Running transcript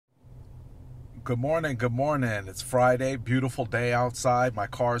Good morning. Good morning. It's Friday. Beautiful day outside. My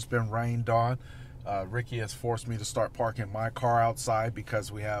car's been rained on. Ricky has forced me to start parking my car outside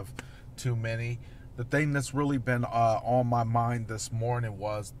because we have too many. The thing that's really been on my mind this morning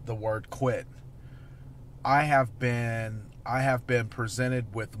was the word quit. I have been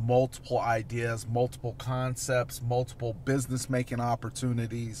presented with multiple ideas, multiple concepts, multiple business making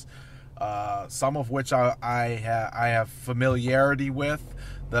opportunities, some of which I have familiarity with,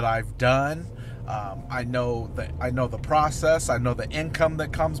 that I've done. I know the process. I know the income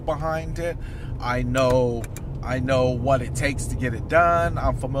that comes behind it. I know what it takes to get it done.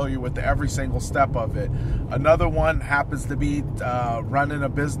 I'm familiar with every single step of it. Another one happens to be running a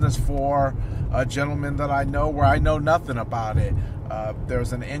business for a gentleman that I know where I know nothing about it.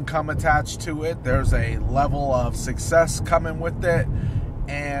 There's an income attached to it. There's a level of success coming with it.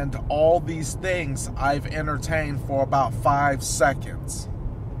 And all these things I've entertained for about 5 seconds.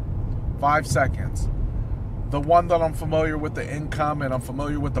 5 seconds. The one that I'm familiar with the income and I'm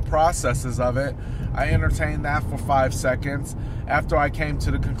familiar with the processes of it, I entertained that for 5 seconds after I came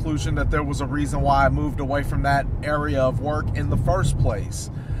to the conclusion that there was a reason why I moved away from that area of work in the first place.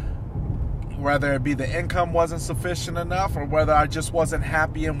 Whether it be the income wasn't sufficient enough or whether I just wasn't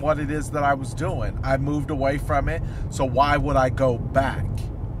happy in what it is that I was doing. I moved away from it, so why would I go back?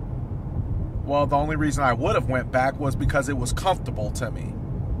 Well, the only reason I would have went back was because it was comfortable to me.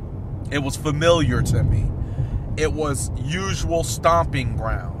 It was familiar to me. It was usual stomping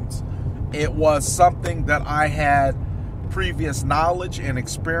grounds. It was something that I had previous knowledge and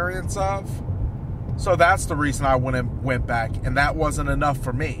experience of. So that's the reason I went back, and that wasn't enough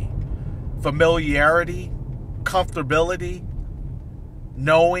for me. Familiarity, comfortability,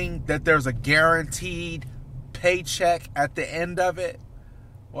 knowing that there's a guaranteed paycheck at the end of it.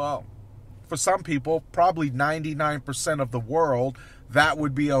 Well, for some people, probably 99% of the world, that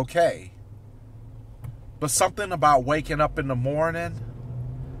would be okay. But something about waking up in the morning,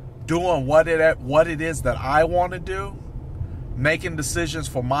 doing what it is that I want to do, making decisions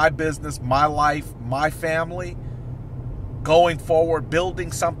for my business, my life, my family, going forward,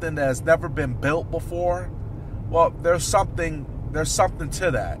 building something that has never been built before. Well, there's something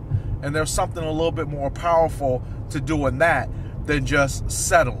to that. And there's something a little bit more powerful to doing that than just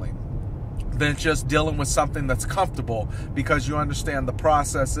settling, than just dealing with something that's comfortable because you understand the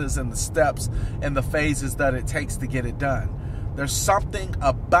processes and the steps and the phases that it takes to get it done. There's something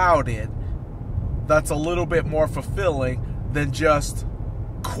about it that's a little bit more fulfilling than just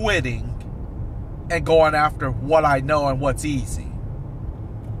quitting and going after what I know and what's easy.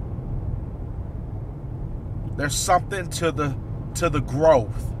 There's something to the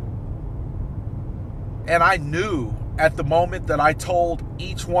growth. And I knew at the moment that I told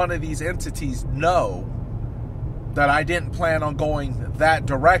each one of these entities no, that I didn't plan on going that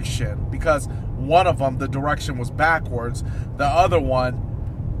direction, because one of them, the direction was backwards. The other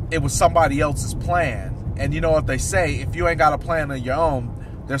one, it was somebody else's plan. And you know what they say, if you ain't got a plan of your own,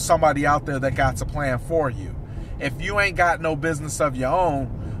 there's somebody out there that got a plan for you. If you ain't got no business of your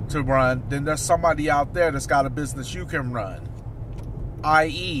own to run, then there's somebody out there that's got a business you can run.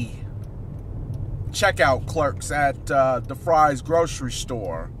 I.e., checkout clerks at the Fry's grocery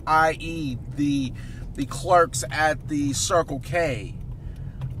store, i.e. the clerks at the Circle K,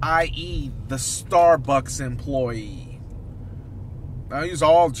 i.e. the Starbucks employee. Now, these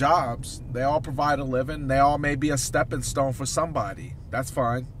are all jobs. They all provide a living. They all may be a stepping stone for somebody. That's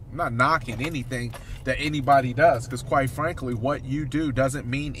fine. I'm not knocking anything that anybody does, because quite frankly, what you do doesn't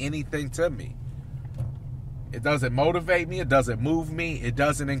mean anything to me. It doesn't motivate me. It doesn't move me. It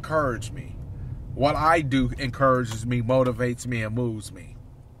doesn't encourage me. What I do encourages me, motivates me, and moves me.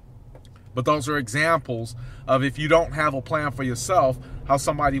 But those are examples of, if you don't have a plan for yourself, how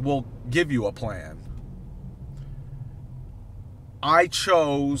somebody will give you a plan. I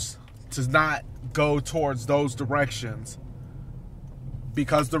chose to not go towards those directions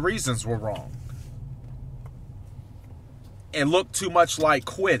because the reasons were wrong. It looked too much like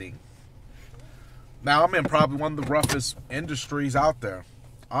quitting. Now, I'm in probably one of the roughest industries out there,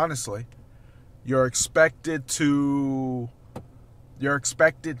 honestly. You're expected to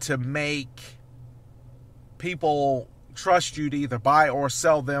make people trust you to either buy or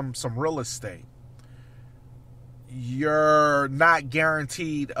sell them some real estate. You're not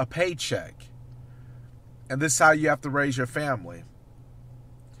guaranteed a paycheck. And this is how you have to raise your family.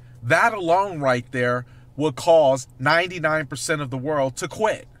 That alone right there would cause 99% of the world to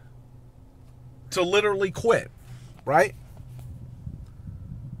quit. To literally quit, right?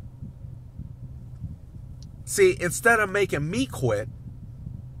 See, instead of making me quit,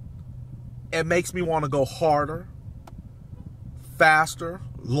 it makes me want to go harder, faster,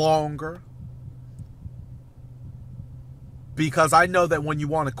 longer, Because I know that when you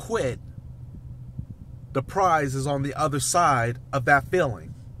want to quit, the prize is on the other side of that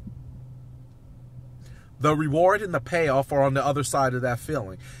feeling. The reward and the payoff are on the other side of that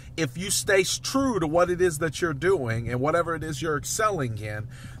feeling. If you stay true to what it is that you're doing and whatever it is you're excelling in,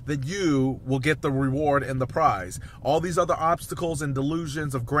 then you will get the reward and the prize. All these other obstacles and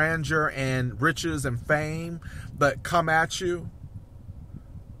delusions of grandeur and riches and fame that come at you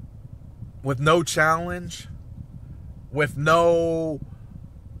with no challenge, with no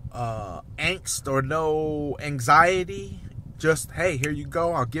angst or no anxiety, just, hey, here you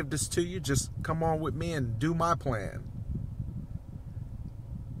go, I'll give this to you, just come on with me and do my plan.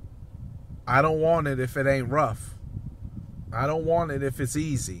 I don't want it if it ain't rough. I don't want it if it's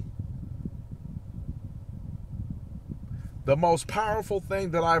easy. The most powerful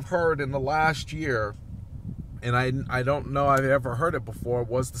thing that I've heard in the last year, and I don't know I've ever heard it before,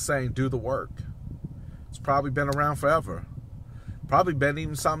 was the saying, do the work. It's probably been around forever. Probably been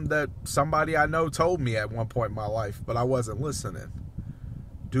even something that somebody I know told me at one point in my life, but I wasn't listening.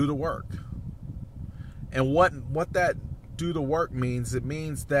 Do the work. And what that do the work means, it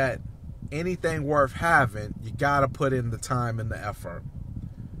means that anything worth having, you got to put in the time and the effort.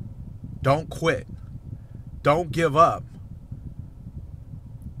 Don't quit. Don't give up.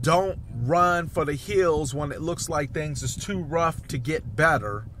 Don't run for the hills when it looks like things is too rough to get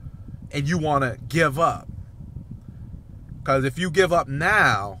better and you want to give up. Because if you give up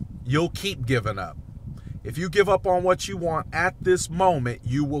now, you'll keep giving up. If you give up on what you want at this moment,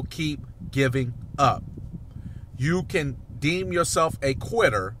 you will keep giving up. You can deem yourself a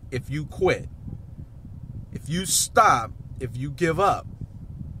quitter if you quit. If you stop, if you give up,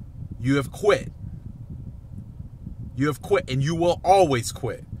 you have quit. You have quit, and you will always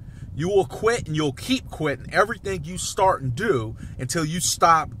quit. You will quit and you'll keep quitting everything you start and do until you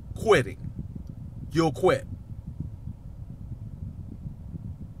stop quitting. You'll quit.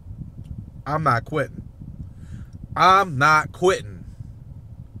 I'm not quitting. I'm not quitting.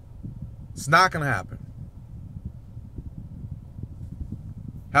 It's not going to happen.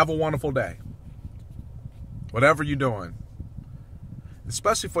 Have a wonderful day. Whatever you're doing.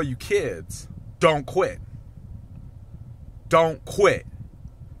 Especially for you kids, don't quit. Don't quit.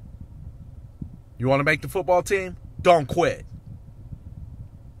 You want to make the football team? Don't quit.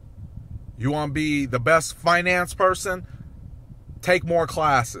 You want to be the best finance person? Take more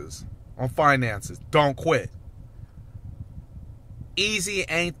classes on finances. Don't quit. Easy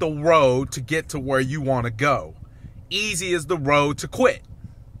ain't the road to get to where you want to go. Easy is the road to quit.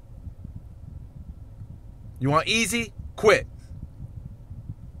 You want easy? Quit.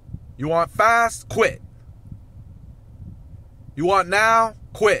 You want fast? Quit. You want now?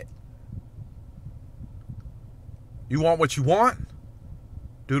 Quit. You want what you want?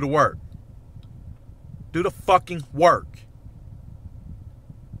 Do the work. Do the fucking work.